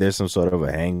there's some sort of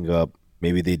a hang up.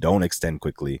 Maybe they don't extend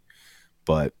quickly,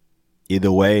 but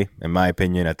either way, in my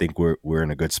opinion, I think we're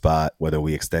in a good spot whether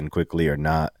we extend quickly or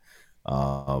not.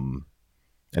 And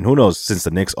who knows? Since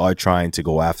the Knicks are trying to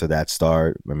go after that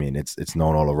star, I mean, it's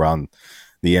known all around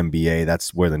the NBA.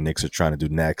 That's where the Knicks are trying to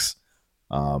do next.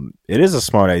 It is a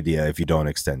smart idea if you don't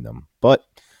extend them, but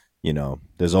you know,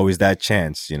 there's always that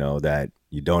chance, you know, that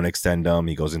you don't extend him.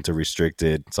 He goes into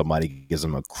restricted. Somebody gives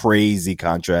him a crazy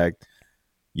contract.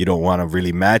 You don't want to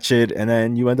really match it, and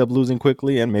then you end up losing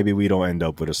quickly, and maybe we don't end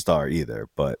up with a star either.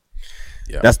 But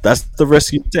that's the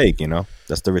risk you take, you know.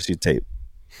 That's the risk you take.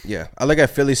 Yeah, I look at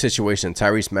Philly's situation.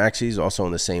 Tyrese Maxey's also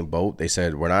in the same boat. They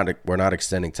said we're not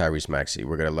extending Tyrese Maxey.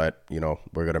 We're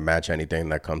gonna match anything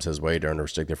that comes his way during the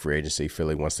restricted free agency.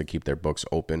 Philly wants to keep their books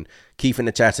open. Keith in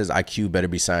the chat says IQ better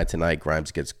be signed tonight.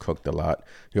 Grimes gets cooked a lot.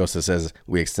 He also says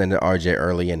we extended RJ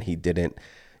early and he didn't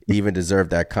even deserve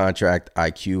that contract.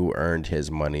 IQ earned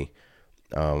his money.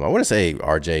 I wouldn't say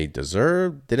RJ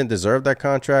didn't deserve that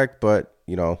contract, but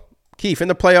you know. Keith, in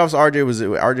the playoffs,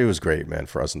 RJ was great, man,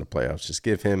 for us in the playoffs. Just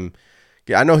give him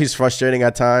 – I know he's frustrating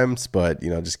at times, but,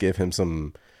 you know, just give him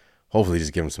some – hopefully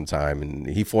just give him some time. And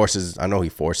I know he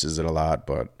forces it a lot,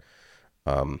 but,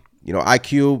 you know,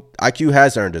 IQ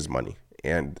has earned his money.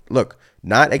 And, look,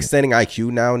 not extending IQ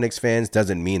now, Knicks fans,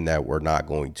 doesn't mean that we're not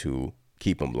going to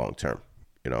keep him long term.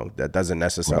 You know, that doesn't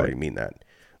necessarily mean that.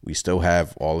 We still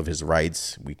have all of his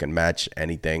rights. We can match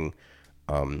anything.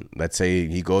 Let's say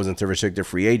he goes into restricted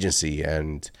free agency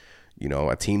and, you know,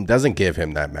 a team doesn't give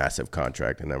him that massive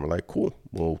contract. And then we're like, cool,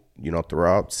 we'll, you know,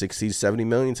 throw out 60, 70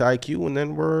 million to IQ and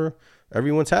then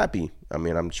everyone's happy. I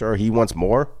mean, I'm sure he wants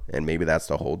more and maybe that's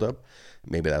the holdup.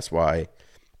 Maybe that's why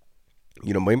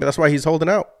he's holding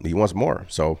out. He wants more.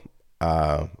 So,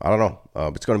 I don't know.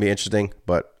 It's going to be interesting,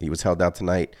 but he was held out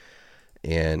tonight.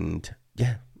 And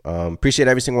yeah, appreciate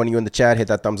every single one of you in the chat. Hit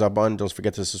that thumbs up button. Don't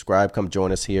forget to subscribe. Come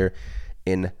join us here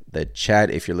in the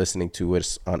chat. If you're listening to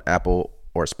us on Apple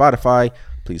or Spotify,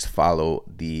 please follow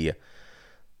the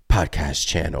podcast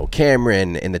channel.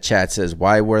 Cameron in the chat says,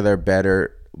 why were they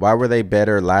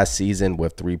better last season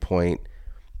with 3-point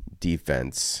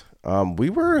defense?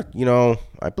 We were, you know,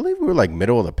 I believe we were like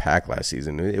middle of the pack last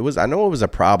season. I know it was a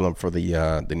problem for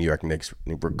the New York Knicks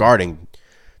regarding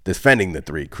defending the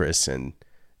three, Chris. And,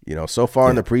 you know, so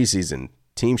far in the preseason,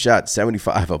 team shot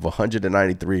 75 of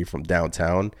 193 from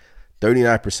downtown.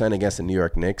 39% against the New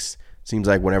York Knicks. Seems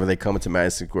like whenever they come into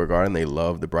Madison Square Garden, they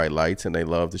love the bright lights and they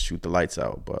love to shoot the lights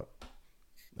out. But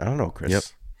I don't know, Chris. Yep.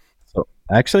 So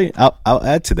actually, I'll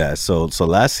add to that. So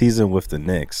last season with the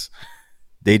Knicks,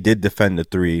 they did defend the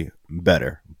three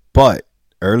better. But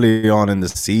early on in the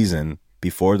season,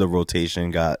 before the rotation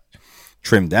got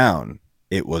trimmed down,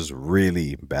 it was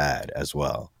really bad as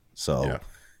well. So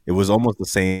it was almost the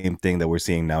same thing that we're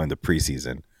seeing now in the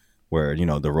preseason, where, you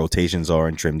know, the rotations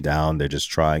aren't trimmed down. They're just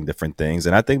trying different things.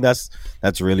 And I think that's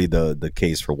really the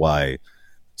case for why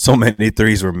so many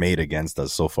threes were made against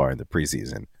us so far in the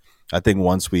preseason. I think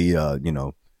once we, you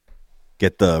know,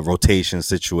 get the rotation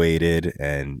situated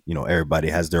and, you know, everybody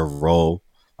has their role,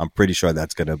 I'm pretty sure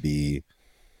that's going to be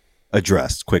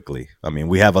addressed quickly. I mean,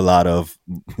 we have a lot of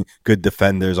good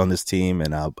defenders on this team,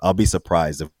 and I'll be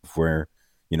surprised if we're,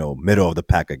 middle of the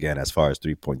pack again as far as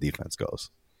 3-point defense goes.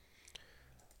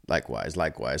 Likewise.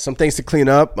 Some things to clean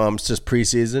up. It's just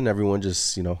preseason. Everyone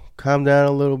just, calm down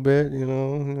a little bit.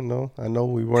 I know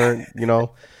we weren't,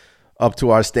 up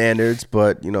to our standards,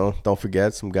 but don't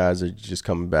forget some guys are just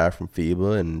coming back from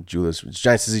FIBA, and it's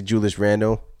nice to see Julius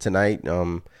Randle tonight.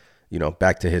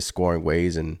 Back to his scoring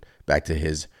ways and back to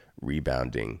his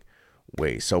rebounding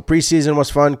ways. So preseason was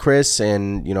fun, Chris,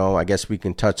 and I guess we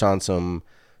can touch on some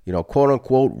quote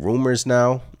unquote rumors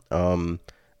now.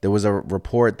 There was a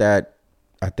report that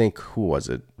I think who was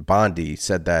it? Bondi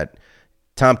said that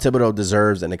Tom Thibodeau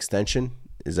deserves an extension.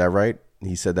 Is that right?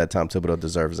 He said that Tom Thibodeau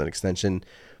deserves an extension.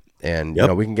 And,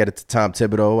 we can get it to Tom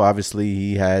Thibodeau. Obviously,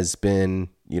 he has been,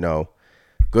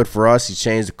 good for us. He's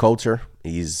changed the culture.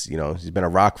 He's been a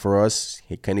rock for us.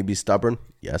 Can he be stubborn?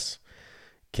 Yes.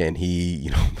 Can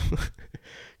he,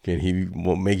 can he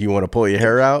make you want to pull your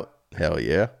hair out? Hell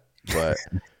yeah. But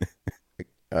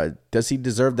does he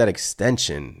deserve that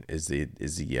extension is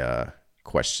the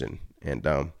question. And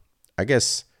I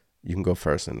guess you can go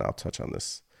first and I'll touch on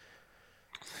this.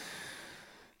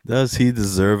 Does he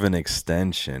deserve an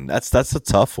extension? That's a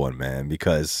tough one, man,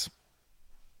 because,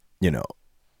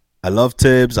 I love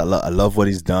Tibbs. I love what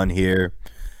he's done here.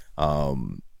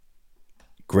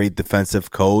 Great defensive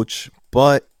coach.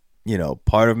 But,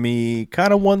 part of me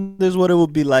kind of wonders what it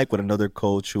would be like with another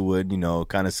coach who would,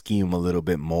 kind of scheme a little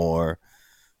bit more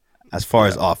as far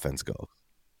as offense goes.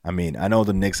 I mean, I know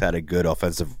the Knicks had a good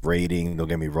offensive rating, don't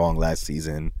get me wrong, last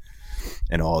season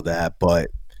and all that, but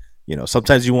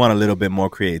sometimes you want a little bit more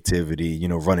creativity,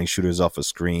 running shooters off of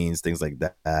screens, things like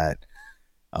that.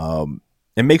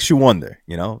 It makes you wonder,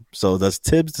 So does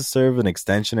Tibbs deserve an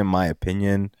extension, in my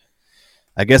opinion?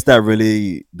 I guess that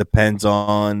really depends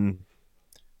on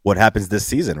what happens this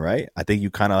season, right? I think you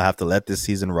kind of have to let this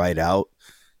season ride out,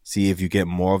 see if you get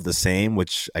more of the same,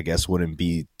 which I guess wouldn't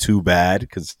be too bad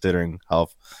considering how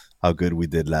good we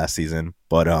did last season.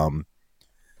 But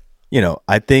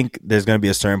I think there's going to be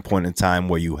a certain point in time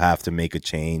where you have to make a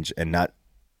change, and not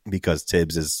because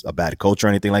Tibbs is a bad coach or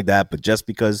anything like that, but just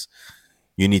because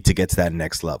you need to get to that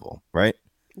next level, right?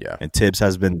 Yeah. And Tibbs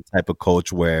has been the type of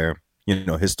coach where,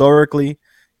 historically,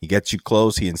 he gets you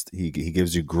close. He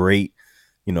gives you great,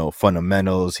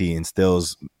 fundamentals. He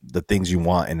instills the things you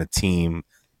want in a team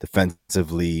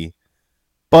defensively,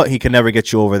 but he can never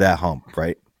get you over that hump,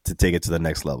 right, to take it to the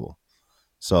next level.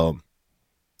 So,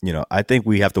 I think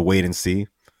we have to wait and see.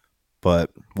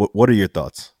 But what are your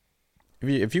thoughts?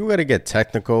 If you were to get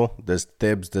technical, does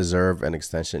Tibbs deserve an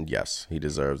extension? Yes, he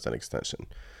deserves an extension.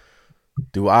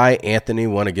 Do I, Anthony,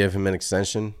 want to give him an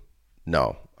extension?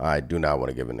 No, I do not want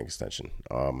to give him an extension.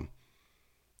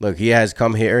 Look, he has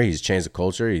come here. He's changed the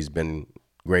culture. He's been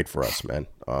great for us, man.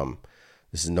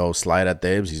 This is no slight at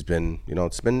Tibbs. He's been,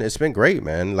 it's been great,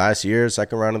 man. Last year,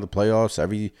 second round of the playoffs,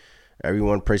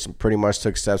 everyone pretty much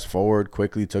took steps forward,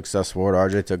 quickly took steps forward.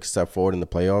 RJ took a step forward in the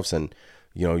playoffs, and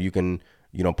you can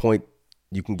point,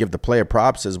 you can give the player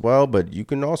props as well, but you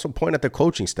can also point at the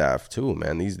coaching staff too,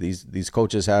 man. These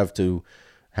coaches have to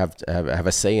have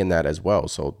a say in that as well.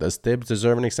 So does Tibbs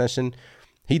deserve an extension?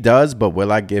 He does, but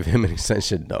will I give him an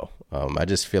extension? No. I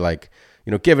just feel like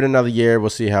give it another year. We'll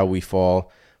see how we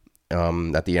fall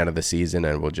at the end of the season,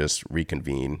 and we'll just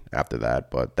reconvene after that.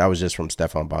 But that was just from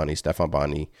Stefan Bonny. Stefan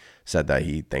Bonny said that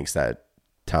he thinks that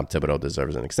Tom Thibodeau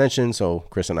deserves an extension. So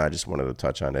Chris and I just wanted to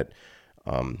touch on it.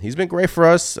 He's been great for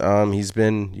us. He's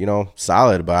been,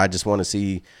 solid, but I just want to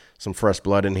see some fresh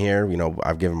blood in here.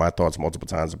 I've given my thoughts multiple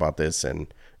times about this,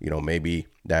 and, maybe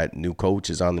that new coach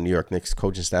is on the New York Knicks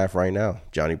coaching staff right now.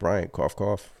 Johnny Bryant, cough,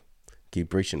 cough. Keep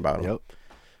preaching about him. Yep.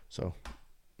 So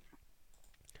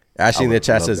Ashley in the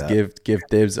chat says, give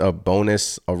Tibbs a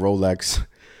bonus, a Rolex,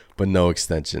 but no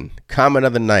extension. Comment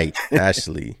of the night,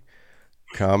 Ashley.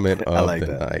 Comment of the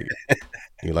night.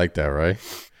 You like that, right?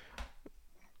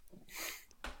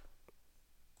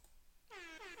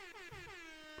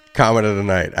 Comment of the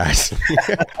night, Ashley.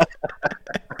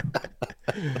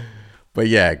 But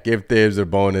yeah, give Tibbs a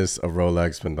bonus, a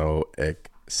Rolex, but no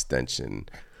extension.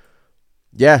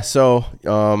 Yeah, so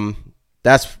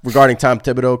that's regarding Tom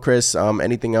Thibodeau, Chris.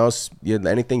 Anything else?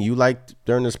 Anything you liked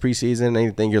during this preseason?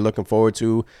 Anything you're looking forward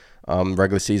to?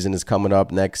 Regular season is coming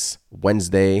up next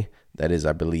Wednesday. That is,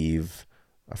 I believe,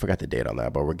 I forgot the date on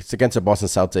that, but it's against the Boston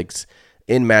Celtics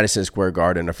in Madison Square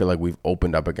Garden. I feel like we've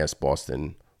opened up against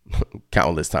Boston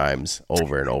countless times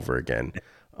over and over again.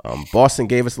 Boston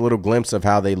gave us a little glimpse of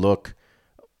how they look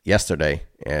yesterday,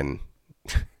 and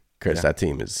Chris, that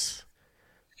team is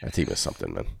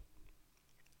something, man.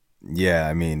 Yeah,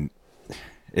 I mean,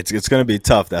 It's going to be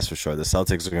tough, that's for sure. The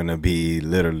Celtics are going to be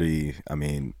literally, I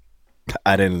mean,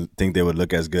 I didn't think they would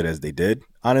look as good as they did,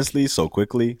 honestly, so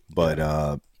quickly.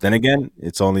 But then again,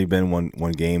 it's only been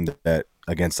one game that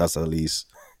against us at least,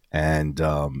 and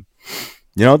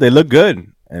they look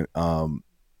good. And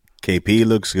KP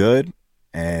looks good,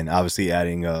 and obviously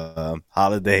adding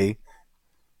Holiday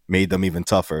made them even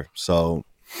tougher. So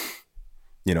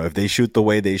if they shoot the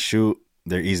way they shoot,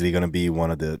 they're easily going to be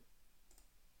one of the.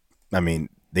 I mean,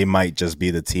 they might just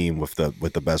be the team with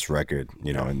the best record,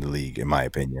 in the league, in my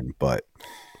opinion. But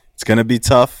it's gonna be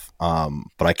tough.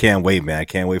 But I can't wait, man. I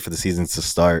can't wait for the season to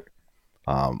start.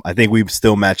 I think we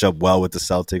still match up well with the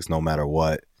Celtics, no matter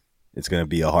what. It's gonna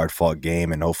be a hard fought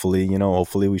game, and hopefully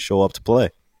we show up to play.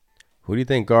 Who do you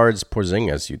think guards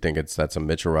Porzingis? You think that's a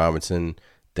Mitchell Robinson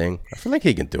thing? I feel like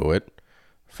he can do it.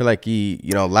 I feel like he,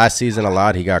 last season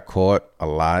he got caught a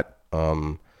lot.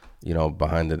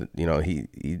 Behind the,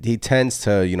 he tends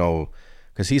to,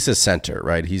 because he's a center,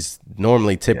 right? He's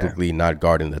normally typically not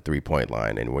guarding the 3-point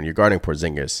line. And when you're guarding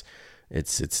Porzingis,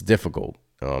 it's difficult.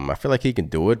 I feel like he can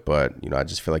do it, but, I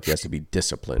just feel like he has to be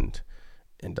disciplined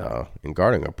in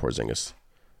guarding a Porzingis.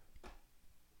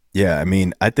 Yeah, I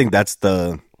mean, I think that's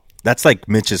like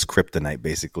Mitch's kryptonite,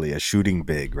 basically, a shooting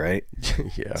big, right?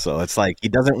 Yeah. So it's like he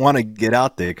doesn't want to get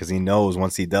out there because he knows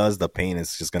once he does, the paint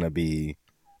is just going to be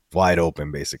wide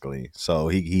open, basically. So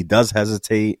he does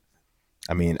hesitate.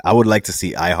 I mean, I would like to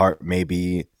see iHeart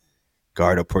maybe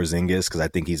guard a Porzingis because I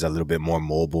think he's a little bit more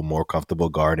mobile, more comfortable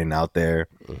guarding out there.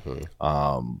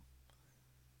 Mm-hmm.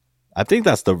 I think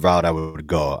that's the route I would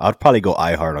go. I'd probably go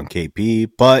iHeart on KP,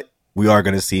 but we are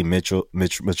going to see Mitchell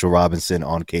Robinson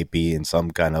on KP in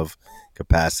some kind of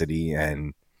capacity,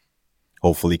 and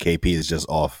hopefully KP is just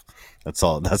off. That's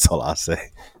all I'll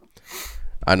say.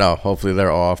 I know. Hopefully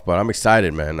they're off, but I'm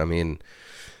excited, man. I mean,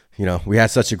 we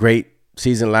had such a great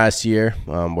season last year.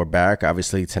 We're back.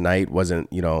 Obviously, tonight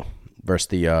wasn't, versus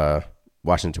the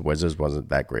Washington Wizards wasn't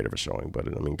that great of a showing. But,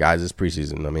 I mean, guys, it's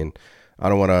preseason. I mean, I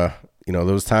don't want to, there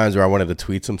was times where I wanted to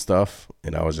tweet some stuff,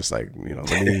 and I was just like,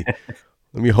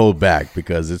 let me hold back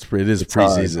because it is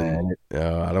preseason.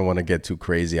 I don't want to get too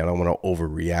crazy. I don't want to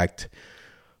overreact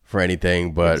for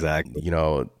anything. But, exactly.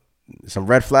 Some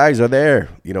red flags are there,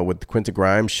 with Quentin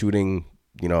Grimes shooting,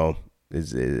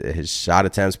 his shot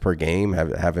attempts per game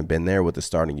haven't been there with the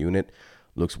starting unit.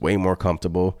 Looks way more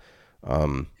comfortable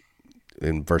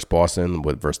in versus Boston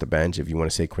versus the bench. If you want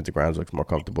to say Quentin Grimes looks more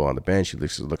comfortable on the bench, he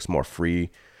looks more free.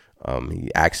 He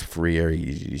acts freer.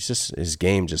 He's just, his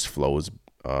game just flows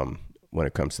when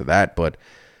it comes to that. But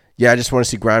yeah, I just want to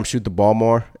see Grimes shoot the ball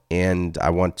more, and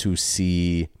I want to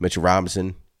see Mitchell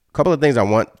Robinson. A couple of things I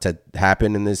want to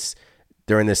happen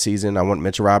during this season. I want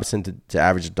Mitchell Robinson to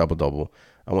average a double-double.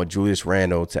 I want Julius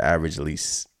Randle to average at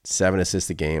least 7 assists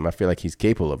a game. I feel like he's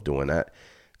capable of doing that.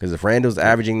 Because if Randle's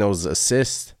averaging those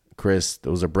assists, Chris,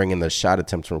 those are bringing the shot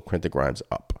attempts from Quentin Grimes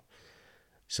up.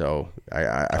 So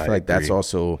I feel like that's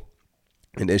also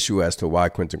an issue as to why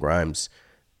Quentin Grimes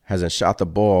hasn't shot the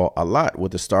ball a lot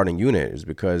with the starting unit, is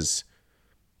because,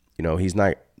 he's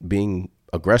not being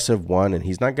aggressive, one, and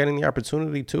he's not getting the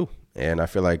opportunity to. And I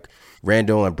feel like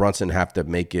Randle and Brunson have to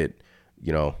make it,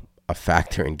 a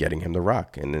factor in getting him the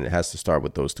rock. And it has to start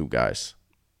with those two guys.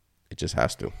 It just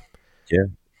has to. Yeah.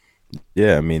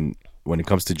 Yeah, I mean, when it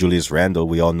comes to Julius Randle,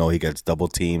 we all know he gets double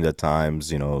teamed at times.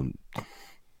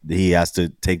 He has to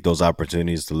take those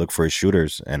opportunities to look for his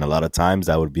shooters. And a lot of times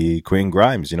that would be Quentin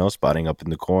Grimes, spotting up in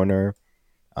the corner.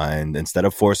 And instead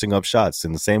of forcing up shots,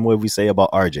 in the same way we say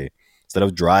about RJ, instead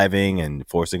of driving and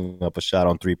forcing up a shot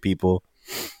on 3 people,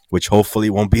 which hopefully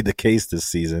won't be the case this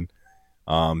season,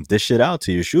 dish it out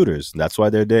to your shooters. That's why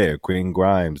they're there. Quentin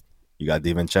Grimes, you got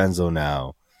DiVincenzo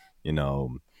now.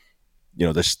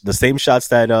 The same shots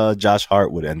that Josh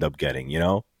Hart would end up getting.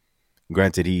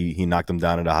 Granted, he knocked them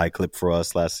down at a high clip for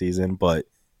us last season, but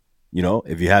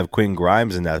if you have Quentin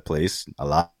Grimes in that place, a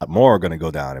lot more are going to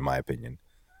go down, in my opinion.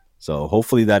 So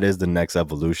hopefully that is the next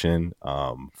evolution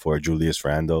for Julius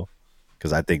Randle,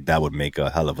 because I think that would make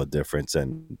a hell of a difference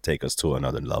and take us to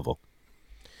another level.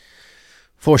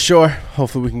 For sure.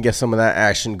 Hopefully we can get some of that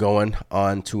action going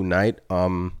on tonight.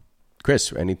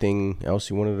 Chris, anything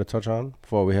else you wanted to touch on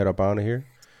before we head up out of here?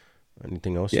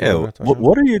 Anything else? Yeah.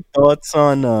 What are your thoughts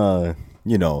on,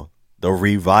 the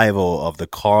revival of the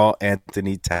Karl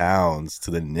Anthony Towns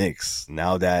to the Knicks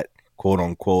now that, quote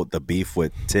unquote, the beef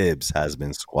with Tibbs has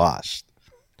been squashed?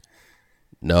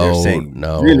 They're saying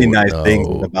really nice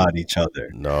things about each other.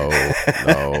 No,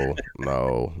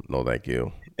 thank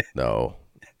you. No.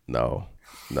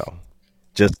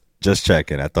 Just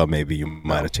checking. I thought maybe you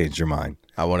might have changed your mind.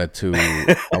 I want you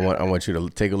to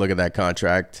take a look at that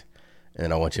contract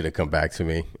and I want you to come back to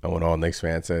me. I want all Knicks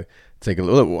fans to take a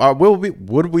look.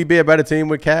 Would we be a better team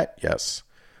with Cat? Yes.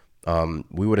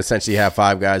 We would essentially have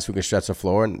 5 guys who can stretch the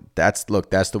floor, and that's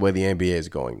the way the NBA is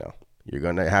going now. You're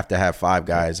going to have 5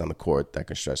 guys on the court that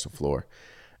can stretch the floor.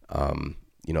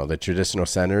 The traditional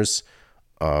centers,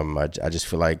 I just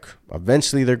feel like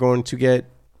eventually they're going to get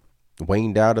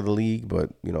waned out of the league,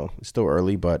 but, it's still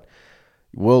early. But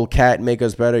will Cat make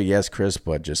us better? Yes, Chris,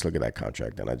 but just look at that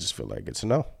contract, and I just feel like it's a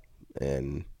no.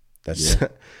 And that's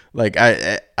like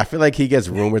I feel like he gets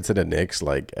rumored to the Knicks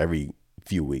like every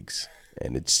few weeks,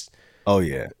 and it's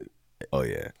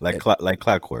like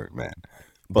clockwork, man.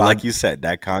 But like you said,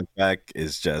 that contract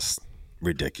is just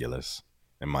ridiculous,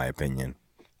 in my opinion.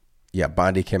 Yeah,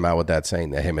 Bondi came out with that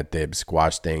saying that him and Thibs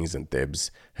squashed things, and Thibs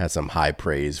had some high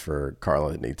praise for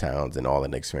Karl-Anthony Towns, and all the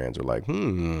Knicks fans were like,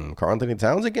 Karl-Anthony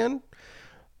Towns again?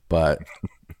 But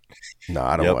no,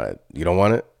 I don't want it. You don't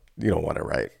want it? You don't want it,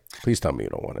 right? Please tell me you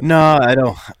don't want it. No, I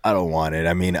don't want it.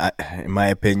 I mean, in my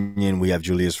opinion, we have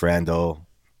Julius Randle.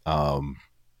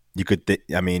 You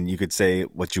could say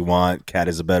what you want. Cat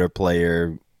is a better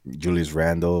player. Julius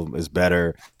Randle is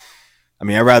better. I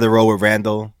mean, I'd rather roll with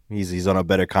Randle. He's on a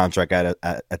better contract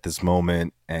at this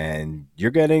moment, and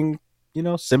you're getting,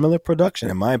 similar production,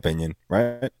 in my opinion,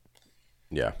 right?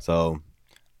 Yeah. So,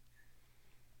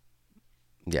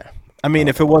 yeah. I mean,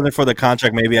 if it wasn't for the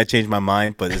contract, maybe I'd change my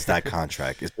mind, but it's that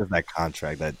contract. It's just that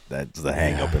contract that's the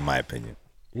hang-up, in my opinion.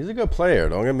 He's a good player,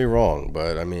 don't get me wrong,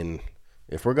 but, I mean,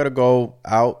 if we're going to go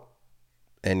out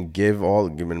and give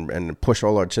and push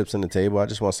all our chips on the table, I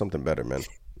just want something better, man.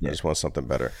 I just want something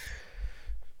better.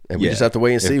 And we just have to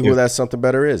wait and see who that something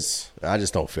better is. I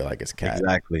just don't feel like it's Cat.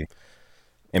 Exactly.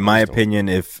 In my opinion,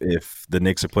 if the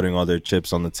Knicks are putting all their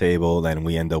chips on the table and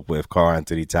we end up with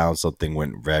Karl-Anthony Towns, something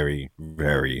went very,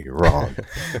 very wrong.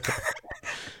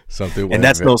 And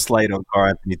that's no slight on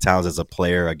Karl-Anthony Towns as a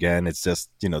player. Again, it's just,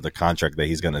 the contract that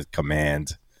he's going to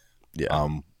command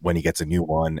when he gets a new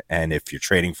one. And if you're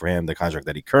trading for him, the contract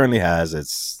that he currently has,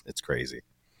 it's crazy.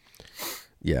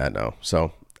 Yeah, I know.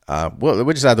 So, we'll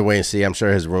just have to wait and see. I'm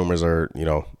sure his rumors are,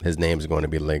 his name's going to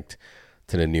be linked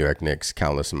to the New York Knicks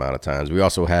countless amount of times. We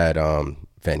also had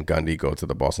Van Gundy go to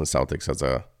the Boston Celtics as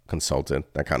a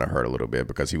consultant. That kind of hurt a little bit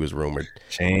because he was rumored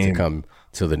to come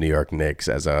to the New York Knicks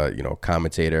as a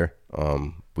commentator.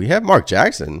 We have Mark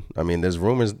Jackson. I mean, there's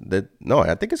rumors that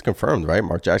I think it's confirmed, right?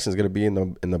 Mark Jackson's going to be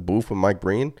in the booth with Mike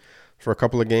Breen for a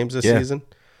couple of games this season.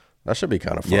 That should be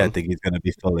kind of fun. Yeah, I think he's going to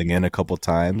be filling in a couple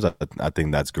times. I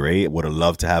think that's great. Would have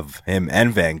loved to have him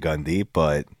and Van Gundy,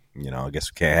 but I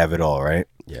guess we can't have it all, right?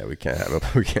 Yeah, we can't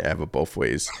have it both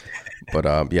ways. But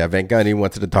Van Gundy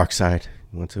went to the dark side.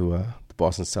 Went to the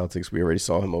Boston Celtics. We already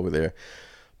saw him over there.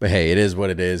 But hey, it is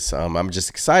what it is. I'm just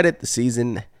excited. The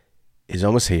season is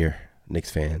almost here,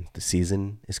 Knicks fan. The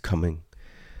season is coming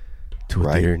to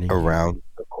right around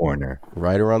the corner.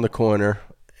 Right around the corner.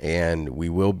 And we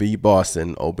will be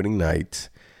Boston opening night,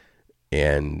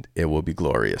 and it will be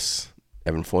glorious.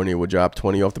 Evan Fournier will drop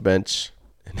 20 off the bench,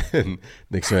 and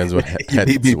Knicks fans will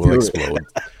heads will explode.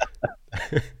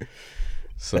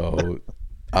 So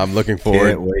I'm looking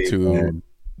forward to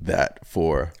that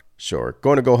for sure.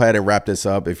 Going to go ahead and wrap this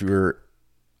up. If you're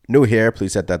new here,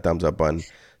 please hit that thumbs up button.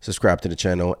 Subscribe to the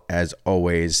channel as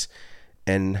always.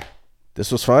 And this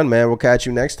was fun, man. We'll catch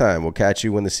you next time. We'll catch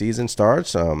you when the season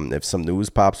starts. If some news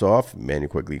pops off, Manual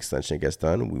Quickly extension gets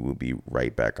done, we will be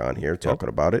right back on here talking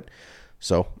about it.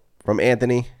 So from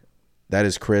Anthony, that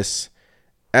is Chris.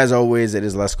 As always, it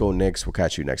is Let's Go Knicks. We'll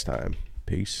catch you next time.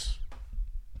 Peace.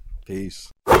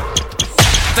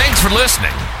 Thanks for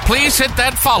listening. Please hit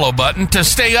that follow button to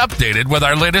stay updated with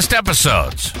our latest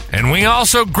episodes. And we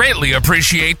also greatly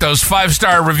appreciate those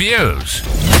 5-star reviews.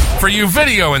 For you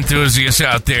video enthusiasts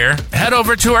out there, head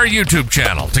over to our YouTube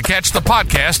channel to catch the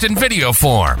podcast in video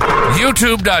form.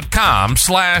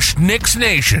 YouTube.com/Knicks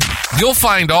Nation. You'll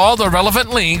find all the relevant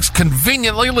links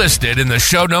conveniently listed in the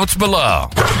show notes below.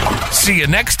 See you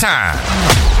next time.